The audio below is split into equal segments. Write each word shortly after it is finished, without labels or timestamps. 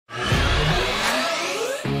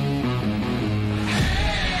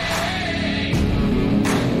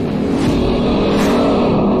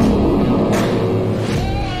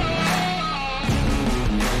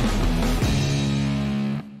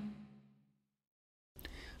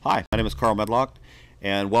Hi, my name is Carl Medlock,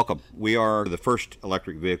 and welcome. We are the first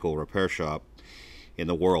electric vehicle repair shop in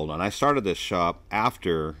the world, and I started this shop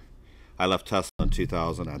after I left Tesla in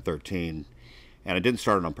 2013, and I didn't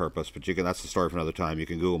start it on purpose, but that's the story for another time. You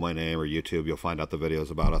can Google my name or YouTube, you'll find out the videos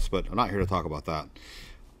about us, but I'm not here to talk about that.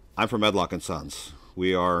 I'm from Medlock & Sons.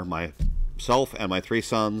 We are myself and my three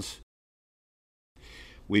sons.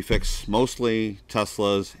 We fix mostly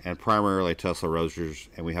Teslas and primarily Tesla Roadsters,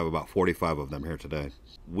 and we have about 45 of them here today.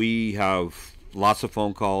 We have lots of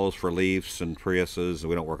phone calls for Leafs and Priuses.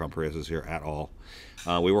 We don't work on Priuses here at all.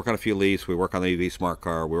 We work on a few Leafs. We work on the EV Smart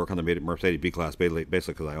Car. We work on the Mercedes B-Class, basically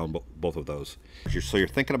because I own both of those. So you're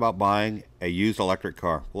thinking about buying a used electric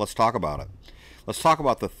car. Well, let's talk about it. Let's talk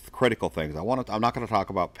about the critical things. I'm not going to talk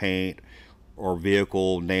about paint or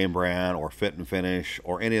vehicle name brand or fit and finish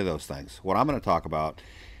or any of those things. What I'm going to talk about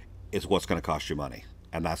is what's going to cost you money,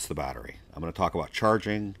 and that's the battery. I'm going to talk about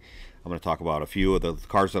charging. I'm going to talk about a few of the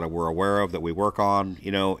cars that we're aware of that we work on.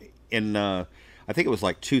 You know, I think it was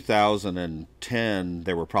like 2010,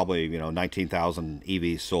 there were probably 19,000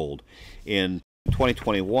 EVs sold. In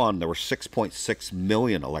 2021, there were 6.6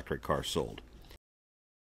 million electric cars sold.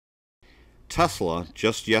 Tesla,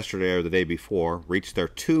 just yesterday or the day before, reached their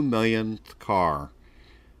 2 millionth car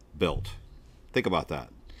built. Think about that.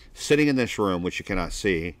 Sitting in this room, which you cannot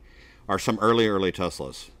see, are some early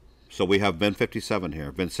Teslas. So we have VIN 57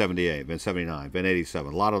 here, VIN 78, VIN 79, VIN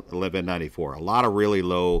 87, a lot of VIN 94, a lot of really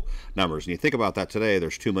low numbers. And you think about that today,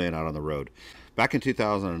 there's 2 million out on the road. Back in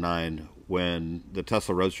 2009, when the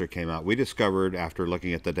Tesla Roadster came out, we discovered after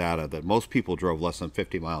looking at the data that most people drove less than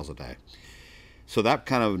 50 miles a day. So that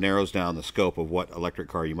kind of narrows down the scope of what electric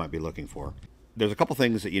car you might be looking for. There's a couple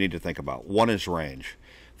things that you need to think about. One is range.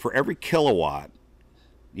 For every kilowatt,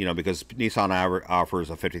 because Nissan offers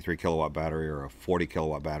a 53 kilowatt battery or a 40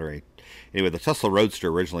 kilowatt battery. Anyway, the Tesla Roadster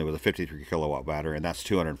originally was a 53 kilowatt battery, and that's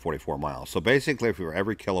 244 miles. So basically, for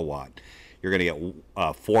every kilowatt, you're going to get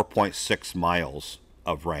 4.6 miles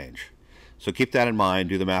of range. So keep that in mind.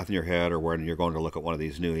 Do the math in your head or when you're going to look at one of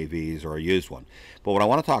these new EVs or a used one. But what I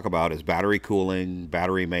want to talk about is battery cooling,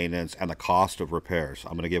 battery maintenance, and the cost of repairs.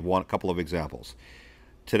 I'm going to give a couple of examples.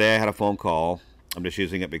 Today I had a phone call. I'm just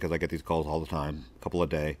using it because I get these calls all the time, a couple a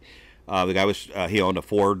day. The guy he owned a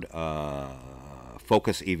Ford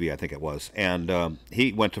Focus EV, I think it was, and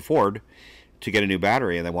he went to Ford to get a new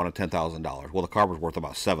battery, and they wanted $10,000. Well, the car was worth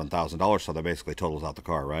about $7,000, so that basically totals out the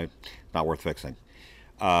car, right? Not worth fixing.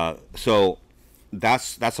 So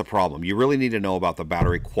that's a problem. You really need to know about the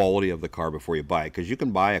battery quality of the car before you buy it, because you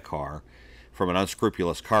can buy a car from an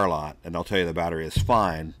unscrupulous car lot, and they'll tell you the battery is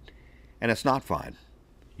fine, and it's not fine.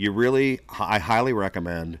 I highly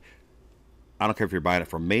recommend, I don't care if you're buying it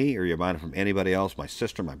from me or you're buying it from anybody else, my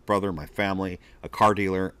sister, my brother, my family, a car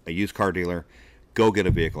dealer, a used car dealer, go get a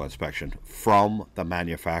vehicle inspection from the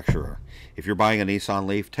manufacturer. If you're buying a Nissan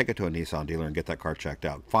Leaf, take it to a Nissan dealer and get that car checked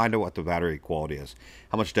out. Find out what the battery quality is,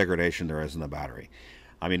 how much degradation there is in the battery.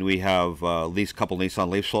 I mean, we have at least a couple Nissan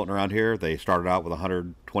Leafs floating around here. They started out with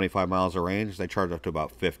 125 miles of range. They charge up to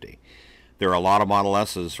about 50. There are a lot of Model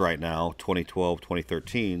S's right now, 2012,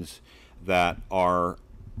 2013s, that are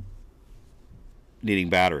needing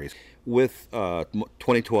batteries. With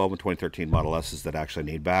 2012 and 2013 Model S's that actually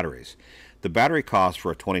need batteries. The battery cost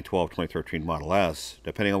for a 2012, 2013 Model S,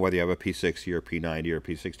 depending on whether you have a P60 or P90 or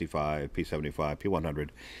P65, P75, P100,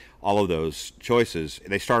 all of those choices,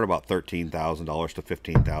 they start about $13,000 to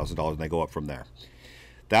 $15,000 and they go up from there.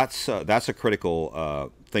 That's a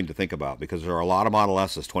critical thing to think about, because there are a lot of Model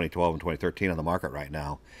S's 2012 and 2013 on the market right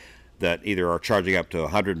now that either are charging up to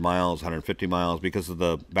 100 miles, 150 miles because of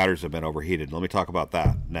the batteries have been overheated. Let me talk about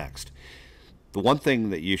that next. The one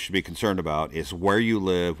thing that you should be concerned about is where you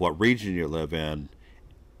live, what region you live in,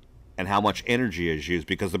 and how much energy is used,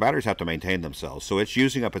 because the batteries have to maintain themselves. So it's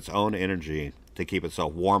using up its own energy to keep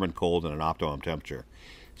itself warm and cold in an optimum temperature.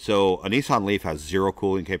 So a Nissan Leaf has zero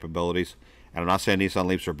cooling capabilities. And I'm not saying Nissan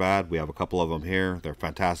Leafs are bad. We have a couple of them here. They're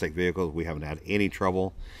fantastic vehicles. We haven't had any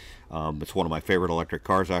trouble. It's one of my favorite electric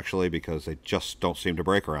cars, actually, because they just don't seem to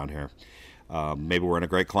break around here. Maybe we're in a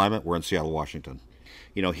great climate. We're in Seattle, Washington.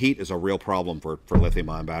 Heat is a real problem for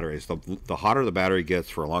lithium-ion batteries. The hotter the battery gets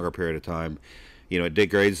for a longer period of time, it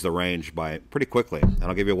degrades the range by pretty quickly. And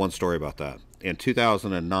I'll give you one story about that. In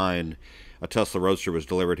 2009, a Tesla Roadster was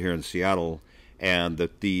delivered here in Seattle, and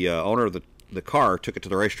the owner of the car took it to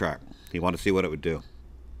the racetrack. He wanted to see what it would do.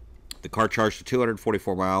 The car charged to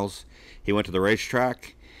 244 miles. He went to the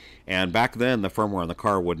racetrack, and back then the firmware on the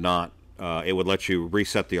car would not, it would let you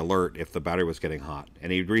reset the alert if the battery was getting hot.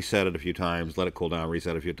 And he'd reset it a few times, let it cool down,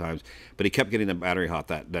 reset it a few times, but he kept getting the battery hot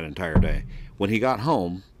that entire day. When he got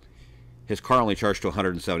home, his car only charged to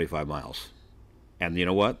 175 miles. And you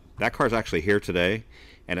know what? That car's actually here today,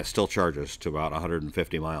 and it still charges to about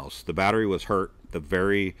 150 miles. The battery was hurt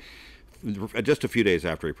just a few days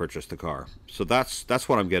after he purchased the car. So that's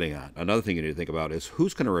what I'm getting at. Another thing you need to think about is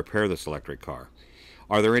who's going to repair this electric car?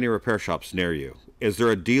 Are there any repair shops near you? Is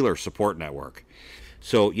there a dealer support network?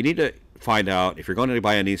 So you need to find out, if you're going to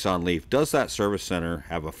buy a Nissan Leaf, does that service center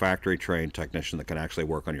have a factory trained technician that can actually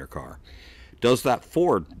work on your car? Does that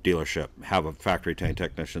Ford dealership have a factory trained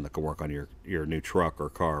technician that can work on your new truck or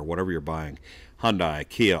car, whatever you're buying? Hyundai,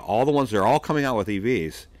 Kia, all the ones, they're all coming out with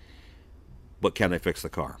EVs, but can they fix the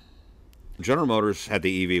car? General Motors had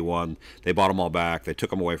the EV1. They bought them all back. They took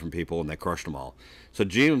them away from people, and they crushed them all. So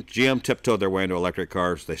GM tiptoed their way into electric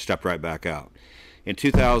cars. They stepped right back out. In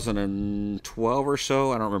 2012 or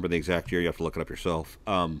so, I don't remember the exact year. You have to look it up yourself.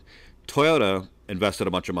 Toyota invested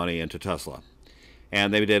a bunch of money into Tesla,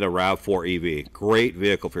 and they did a RAV4 EV. Great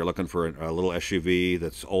vehicle if you're looking for a little SUV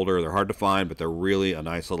that's older. They're hard to find, but they're really a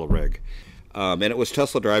nice little rig. And it was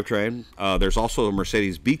Tesla drivetrain. There's also a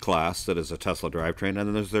Mercedes B-Class that is a Tesla drivetrain,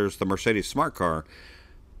 and then there's the Mercedes Smart Car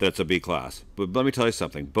that's a B-Class. But let me tell you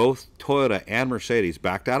something. Both Toyota and Mercedes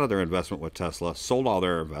backed out of their investment with Tesla, sold all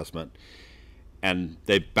their investment, and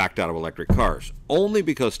they backed out of electric cars. Only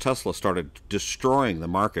because Tesla started destroying the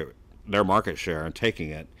market, their market share, and taking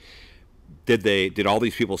it, did all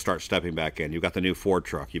these people start stepping back in. You've got the new Ford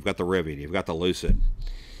truck, you've got the Rivian, you've got the Lucid.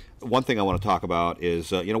 One thing I want to talk about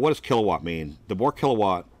is, what does kilowatt mean? The more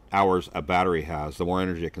kilowatt hours a battery has, the more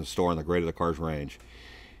energy it can store, and the greater the car's range.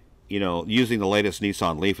 Using the latest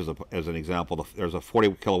Nissan Leaf as an example, there's a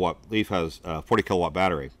 40 kilowatt Leaf has a 40 kilowatt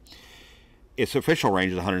battery. Its official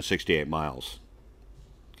range is 168 miles.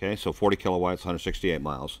 Okay, so 40 kilowatts, 168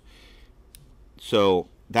 miles. So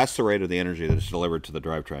that's the rate of the energy that is delivered to the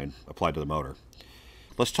drivetrain, applied to the motor.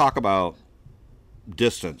 Let's talk about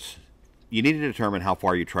distance. You need to determine how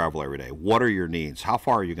far you travel every day. What are your needs? How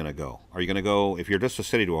far are you going to go? Are you going to go, if you're just a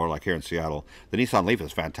city dweller like here in Seattle, the Nissan Leaf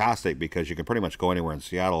is fantastic because you can pretty much go anywhere in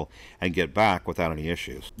Seattle and get back without any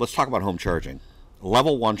issues. Let's talk about home charging.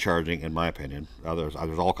 Level 1 charging, in my opinion, there's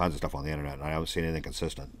all kinds of stuff on the internet, and I haven't seen anything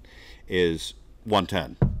consistent, is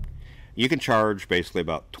 110. You can charge basically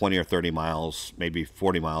about 20 or 30 miles, maybe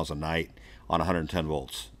 40 miles a night on 110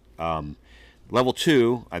 volts. Level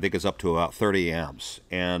 2, I think, is up to about 30 amps.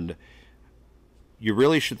 And you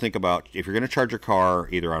really should think about, if you're going to charge your car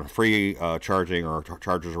either on free charging or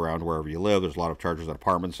chargers around wherever you live, there's a lot of chargers at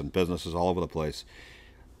apartments and businesses all over the place.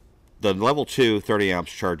 The level 2 30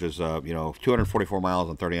 amps charges 244 miles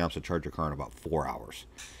and 30 amps to charge your car in about 4 hours.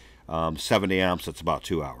 70 amps, it's about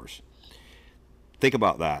 2 hours. Think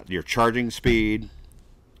about that. Your charging speed,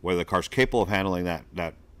 whether the car's capable of handling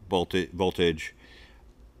that voltage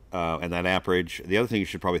and that amperage. The other thing you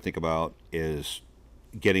should probably think about is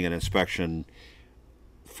getting an inspection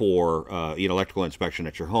for electrical inspection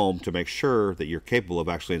at your home to make sure that you're capable of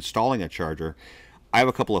actually installing a charger. I have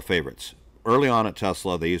a couple of favorites. Early on at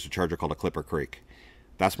Tesla, they used a charger called a Clipper Creek.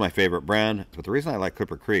 That's my favorite brand. But the reason I like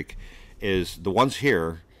Clipper Creek is the ones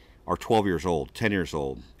here are 12 years old, 10 years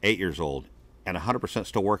old, 8 years old, and 100%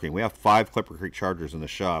 still working. We have 5 Clipper Creek chargers in the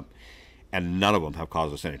shop, and none of them have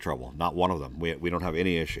caused us any trouble. Not one of them. We don't have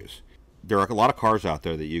any issues. There are a lot of cars out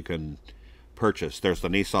there that you can purchase. There's the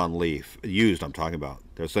Nissan Leaf, used I'm talking about.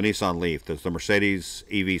 There's the Nissan Leaf. There's the Mercedes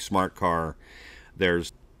EV Smart Car.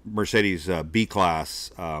 There's Mercedes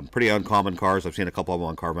B-Class. Pretty uncommon cars. I've seen a couple of them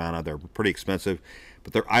on Carvana. They're pretty expensive,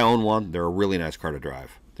 but I own one. They're a really nice car to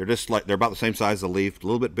drive. They're about the same size as the Leaf, a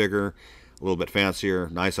little bit bigger, a little bit fancier,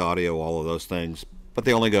 nice audio, all of those things. But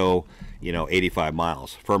they only go, 85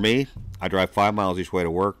 miles. For me, I drive 5 miles each way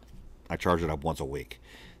to work. I charge it up once a week.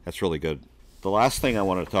 That's really good. The last thing I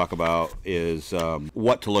want to talk about is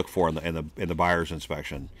what to look for in the buyer's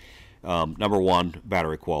inspection. Number 1,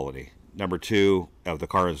 battery quality. Number 2, if the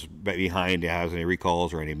car is behind, it has any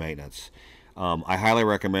recalls or any maintenance. I highly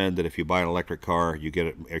recommend that if you buy an electric car, you get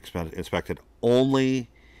it inspected only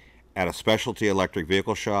at a specialty electric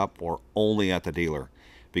vehicle shop or only at the dealer,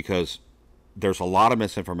 because there's a lot of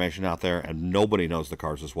misinformation out there and nobody knows the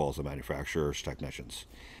cars as well as the manufacturer's technicians.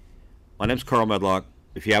 My name's Carl Medlock.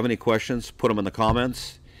 If you have any questions, put them in the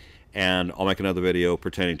comments and I'll make another video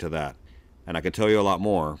pertaining to that. And I can tell you a lot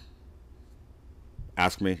more.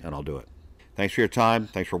 Ask me and I'll do it. Thanks for your time.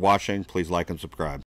 Thanks for watching. Please like and subscribe.